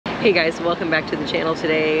Hey guys, welcome back to the channel.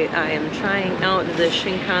 Today I am trying out the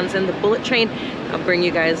Shinkansen, the bullet train. I'll bring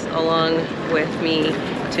you guys along with me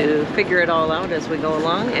to figure it all out as we go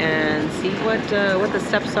along and see what the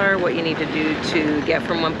steps are, what you need to do to get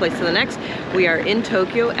from one place to the next. We are in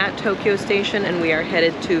Tokyo at Tokyo Station and we are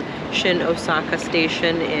headed to Shin Osaka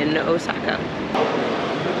Station in Osaka.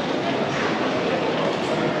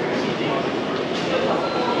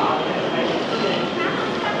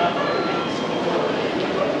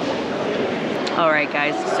 Alright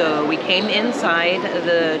guys, so we came inside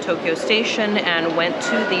the Tokyo station and went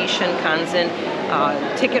to the Shinkansen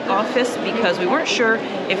ticket office because we weren't sure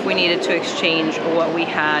if we needed to exchange what we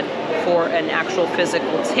had for an actual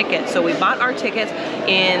physical ticket. So we bought our tickets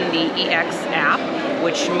in the EX app,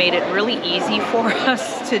 which made it really easy for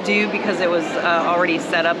us to do because it was already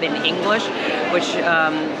set up in English, which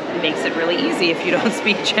makes it really easy if you don't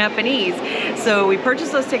speak Japanese. So we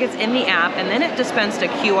purchased those tickets in the app and then it dispensed a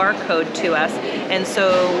QR code to us. And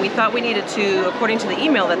so we thought we needed to, according to the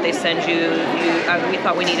email that they send you, we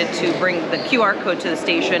thought we needed to bring the QR code to the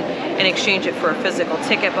station and exchange it for a physical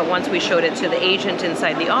ticket. But once we showed it to the agent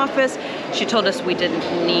inside the office, she told us we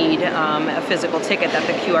didn't need a physical ticket, that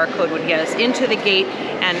the QR code would get us into the gate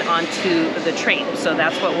and onto the train. So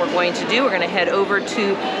that's what we're going to do. We're going to head over to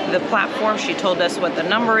the platform. She told us what the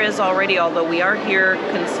number is already, although we are here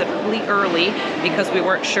considerably early because we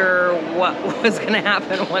weren't sure what was going to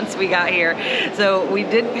happen once we got here. So we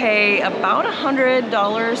did pay about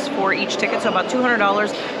 $100 for each ticket, so about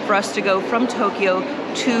 $200 for us to go from Tokyo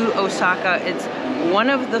to Osaka. It's one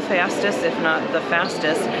of the fastest, if not the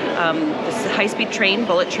fastest, this high-speed train,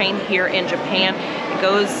 bullet train here in Japan. It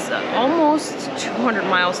goes almost 200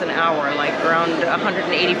 miles an hour, like around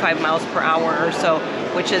 185 miles per hour or so,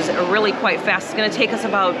 which is really quite fast. It's going to take us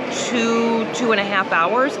about two and a half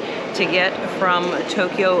hours to get from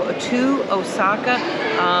Tokyo to Osaka.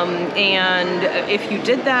 And if you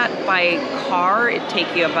did that by car, it'd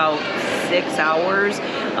take you about 6 hours,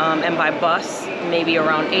 and by bus, maybe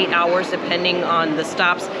around 8 hours, depending on the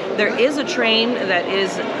stops. There is a train that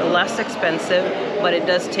is less expensive, but it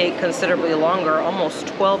does take considerably longer, almost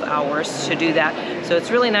 12 hours to do that. So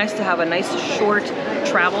it's really nice to have a nice short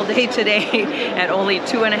travel day today at only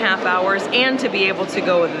 2.5 hours, and to be able to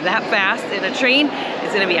go that fast in a train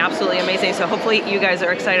is going to be absolutely amazing. So hopefully you guys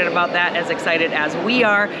are excited about that, as excited as we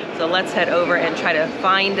are. So let's head over and try to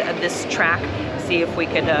find this track, see if we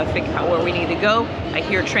can figure out where we need to go. I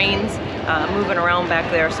hear trains moving around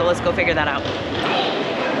back there, so let's go figure that out.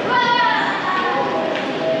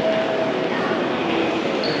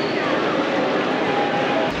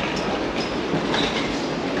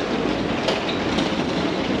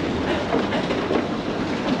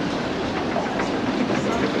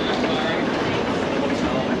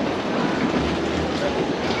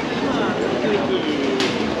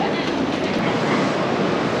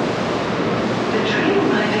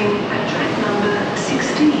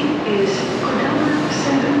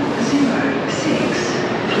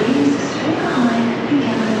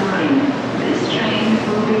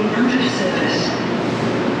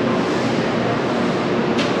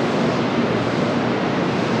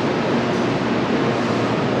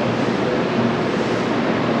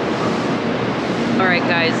 Alright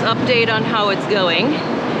guys, update on how it's going.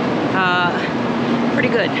 Pretty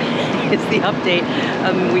good is the update.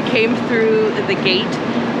 We came through the gate,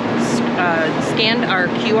 scanned our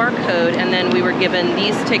QR code, and then we were given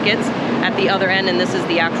these tickets at the other end, and this is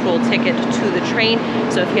the actual ticket to the train.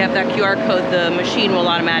 So if you have that QR code, the machine will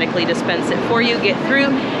automatically dispense it for you, get through.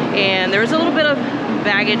 And there's a little bit of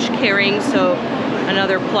baggage carrying, so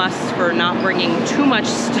another plus for not bringing too much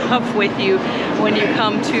stuff with you when you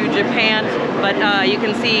come to Japan. But you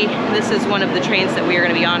can see this is one of the trains that we are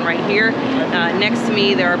going to be on right here. Next to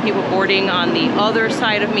me there are people boarding on the other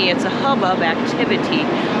side of me. It's a hubbub activity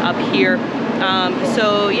up here.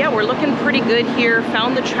 So yeah, we're looking pretty good here.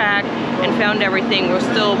 Found the track and found everything. We're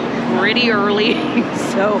still pretty early,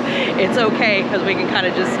 so it's okay because we can kind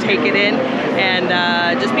of just take it in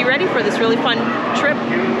and just be ready for this really fun trip.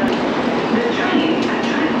 The train at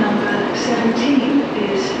track number 17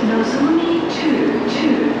 is Nozomi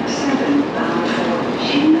 227 bound for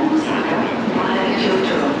Shin Osaka via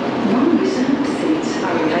Kyoto. Non-reserved seats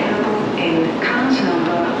are available in cars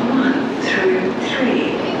number 1 through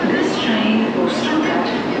 3. This train will stop at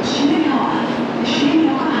Shibuya, Shin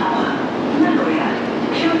Yokohama, Nagoya,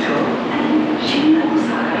 Kyoto, and Shin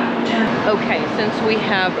Osaka. Okay, since we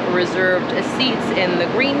have reserved seats in the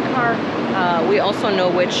green car, we also know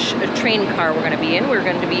which train car we're going to be in. We're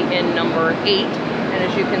going to be in number 8. And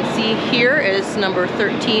as you can see here is number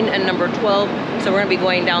 13 and number 12. So we're going to be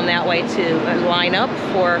going down that way to line up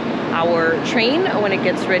for our train when it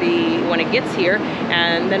gets ready, when it gets here,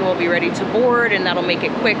 and then we'll be ready to board, and that'll make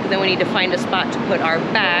it quick. Then we need to find a spot to put our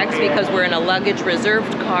bags because we're in a luggage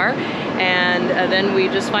reserved car, and then we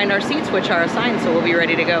just find our seats, which are assigned, so we'll be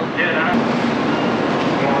ready to go.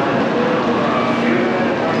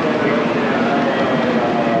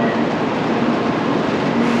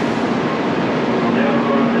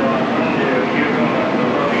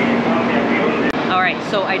 Alright,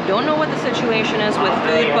 so I don't know what the situation is with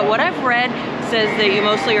food, but what I've read says that you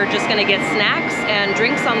mostly are just going to get snacks and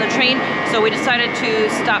drinks on the train. So we decided to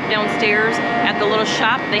stop downstairs at the little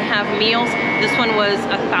shop. They have meals. This one was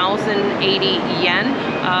 1,080 yen,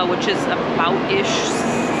 which is about-ish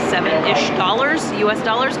 $7-ish US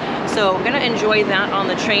dollars. So we're gonna enjoy that on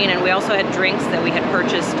the train, and we also had drinks that we had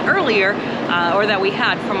purchased earlier, or that we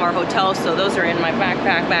had from our hotel. So those are in my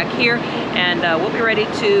backpack back here, and we'll be ready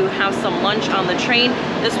to have some lunch on the train.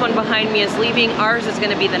 This one behind me is leaving. Ours is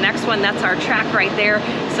gonna be the next one. That's our track right there.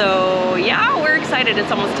 So yeah, we're excited.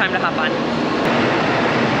 It's almost time to hop on.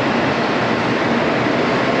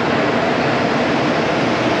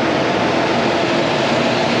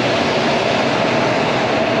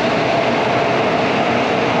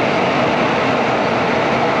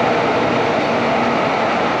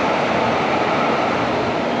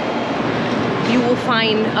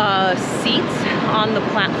 Find seats on the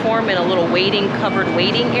platform in a little covered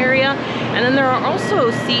waiting area, and then there are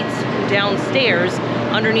also seats downstairs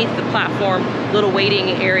underneath the platform, little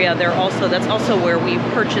waiting area there also. That's also where we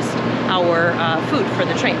purchased our food for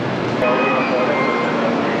the train.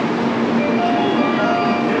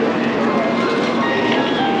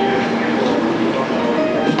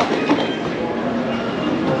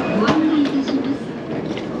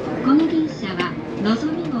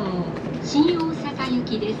 Shin Osaka 行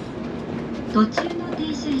きです。途中の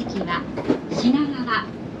停車駅は品川、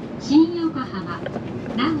新横浜、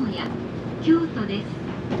名古屋、京都です。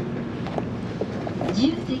自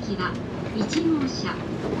由席は1号車、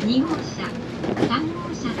2号車、3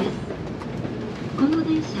号車です。この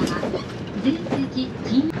電車は全席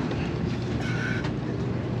自由。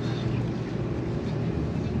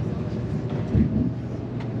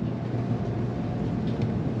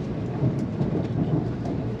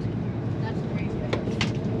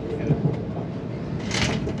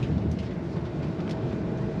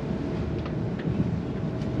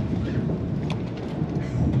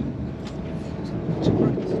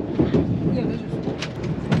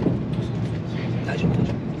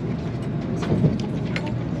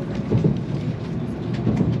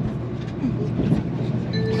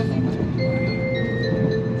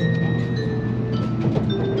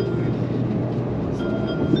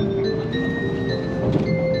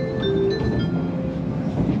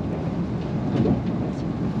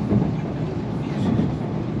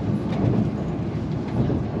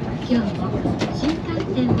今日も新幹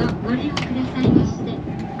線をご利用くださいまして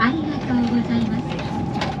ありがとうございます。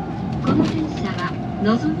この電車は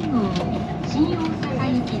のぞみ号新大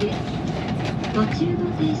阪行きです。途中の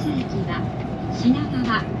停車駅は品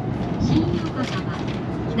川、新横浜、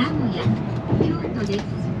名古屋、京都です。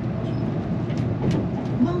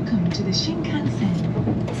Welcome to the Shinkansen.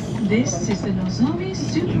 This is the Nozomi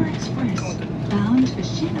Super Express, bound for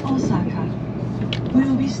Shin Osaka. We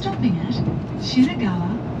will be stopping at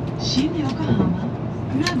Shinagawa, Shin Yokohama,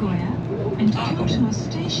 Nagoya, and Kyoto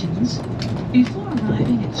stations before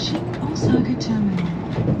arriving at Shin Osaka Terminal.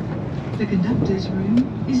 The conductor's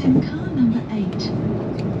room is in car number 8.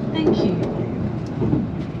 Thank you.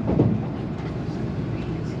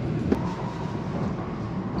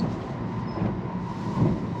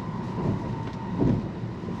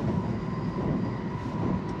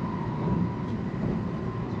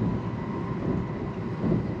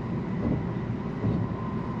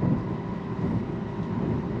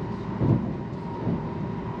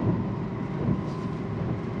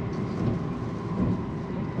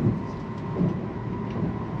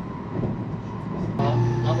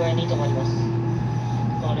名古屋に停まります。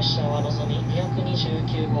この列車はのぞみ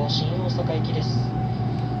229号新大阪行きです。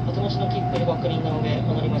お手持ちの切符にご確認の上、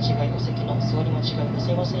お乗り間違い、お席の座り間違いな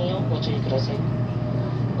さいませんようご注意ください。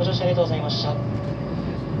ご乗車ありがとうございました。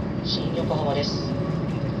新横浜です。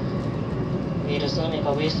We will soon make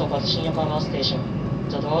a way stop at Shin Osaka Station.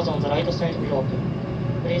 The doors on the right side will open.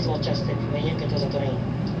 Please watch your step when you get to the train.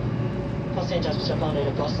 Passengers of Japan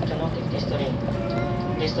Rail Bus cannot take this train.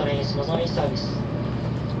 This train is Nozomi service.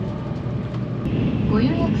 ご予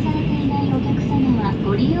約されていないお客様は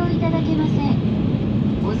ご利用いただけませ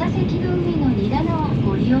ん。お座席の上の荷棚を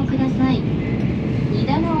ご利用ください。荷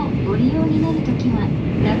棚をご利用になるときは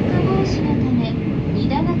落下防止のため荷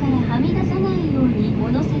棚からはみ出さないようにお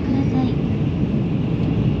乗せください。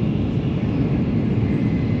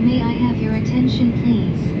May I have your attention,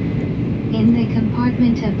 please? In the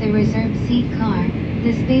compartment of the reserved seat car,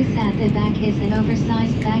 the space at the back is an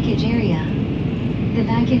oversized baggage area. The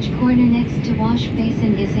baggage corner next to wash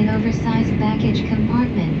basin is an oversized baggage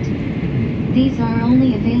compartment. These are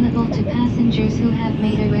only available to passengers who have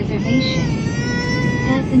made a reservation.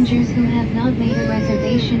 Passengers who have not made a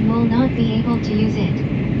reservation will not be able to use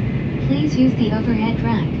it. Please use the overhead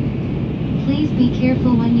rack. Please be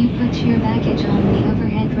careful when you put your baggage on the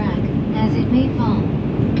overhead rack, as it may fall.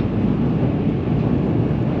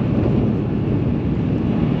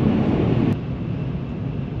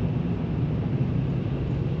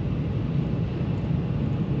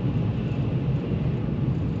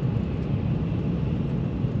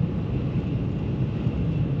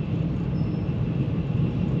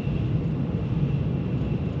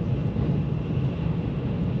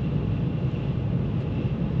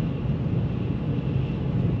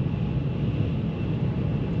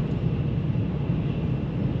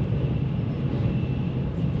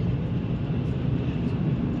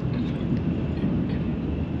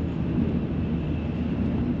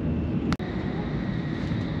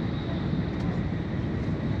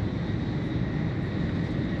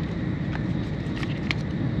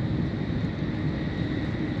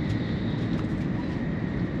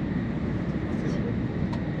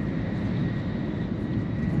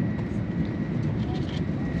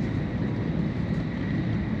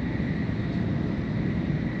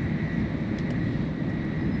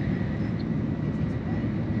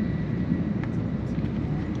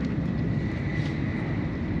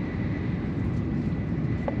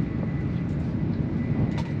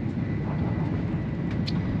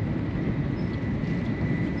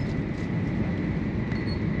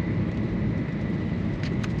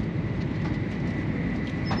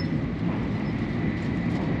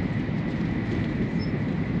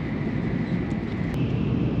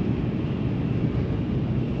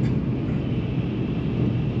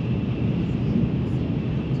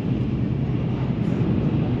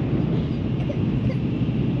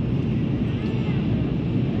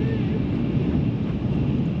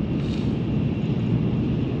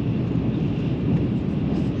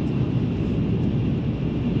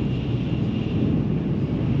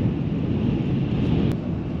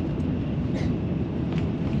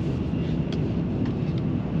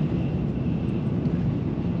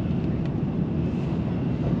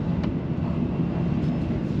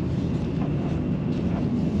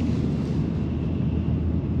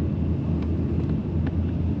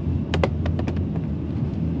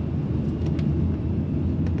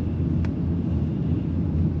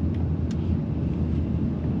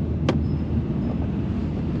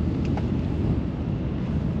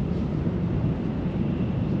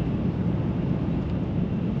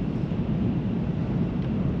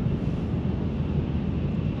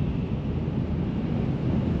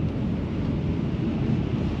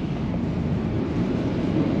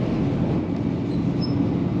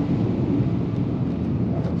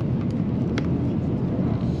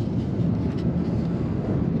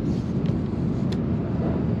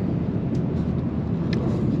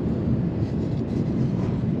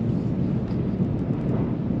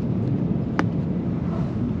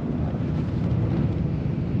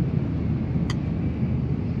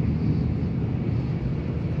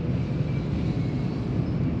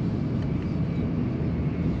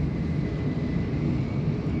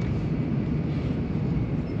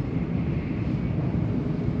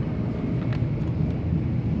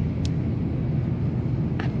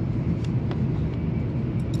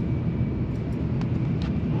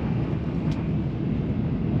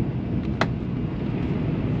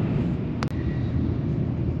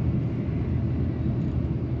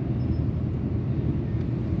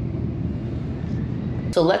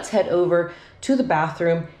 So let's head over to the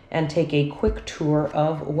bathroom and take a quick tour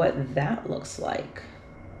of what that looks like.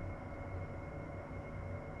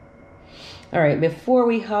 All right, before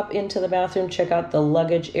we hop into the bathroom, check out the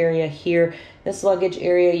luggage area here. This luggage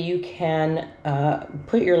area, you can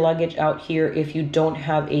put your luggage out here if you don't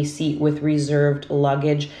have a seat with reserved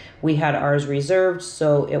luggage. We had ours reserved,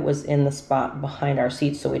 so it was in the spot behind our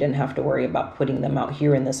seats, so we didn't have to worry about putting them out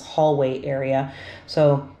here in this hallway area.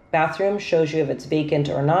 So bathroom shows you if it's vacant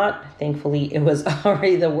or not. Thankfully, it was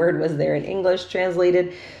already, the word was there in English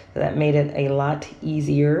translated, so that made it a lot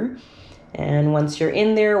easier. And once you're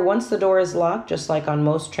in there, once the door is locked, just like on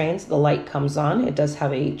most trains, the light comes on. It does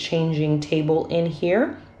have a changing table in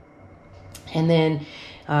here. And then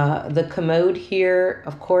the commode here,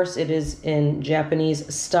 of course, it is in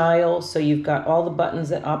Japanese style. So you've got all the buttons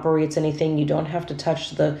that operates anything. You don't have to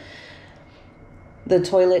touch the The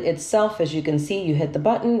toilet itself, as you can see, you hit the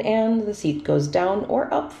button and the seat goes down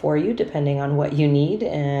or up for you depending on what you need,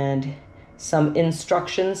 and some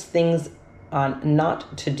instructions, things on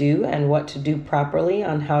not to do and what to do properly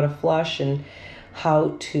on how to flush and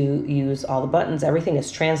how to use all the buttons. Everything is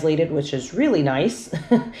translated, which is really nice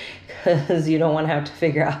because you don't want to have to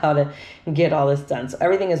figure out how to get all this done. So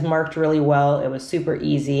everything is marked really well. It was super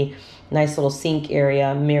easy. Nice little sink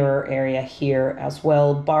area, mirror area here as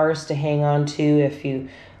well. Bars to hang on to if you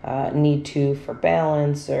need to for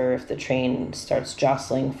balance, or if the train starts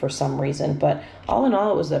jostling for some reason. But all in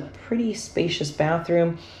all, it was a pretty spacious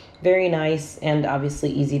bathroom. Very nice and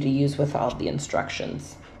obviously easy to use with all the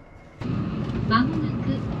instructions. まもなく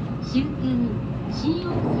終点新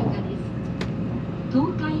大阪です。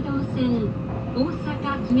東海道線、大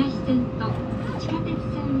阪東線と地下鉄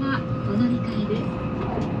線がお乗り換えです。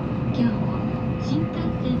今日も新幹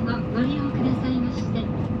線をご利用くださいまして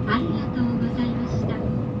ありがとうございました。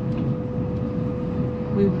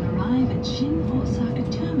We will arrive at Shin Osaka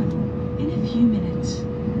Terminal in a few minutes.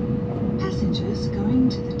 Passengers going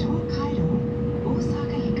to the Tokaido,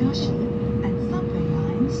 Osaka Higashi, and subway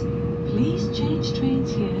lines, please change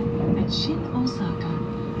trains here at Shin Osaka.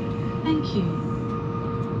 Thank you.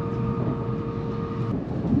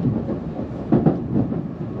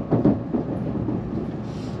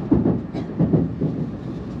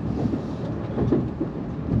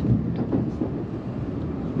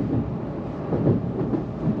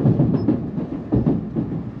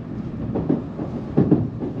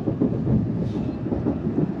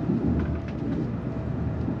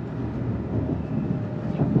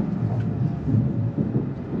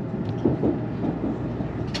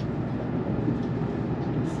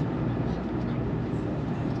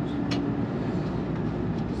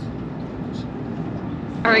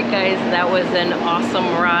 Alright guys, that was an awesome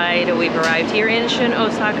ride. We've arrived here in Shin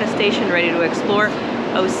Osaka Station, ready to explore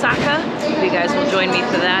Osaka. You guys will join me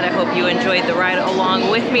for that. I hope you enjoyed the ride along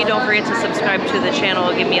with me. Don't forget to subscribe to the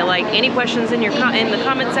channel, give me a like. Any questions in the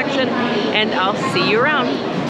comment section, and I'll see you around.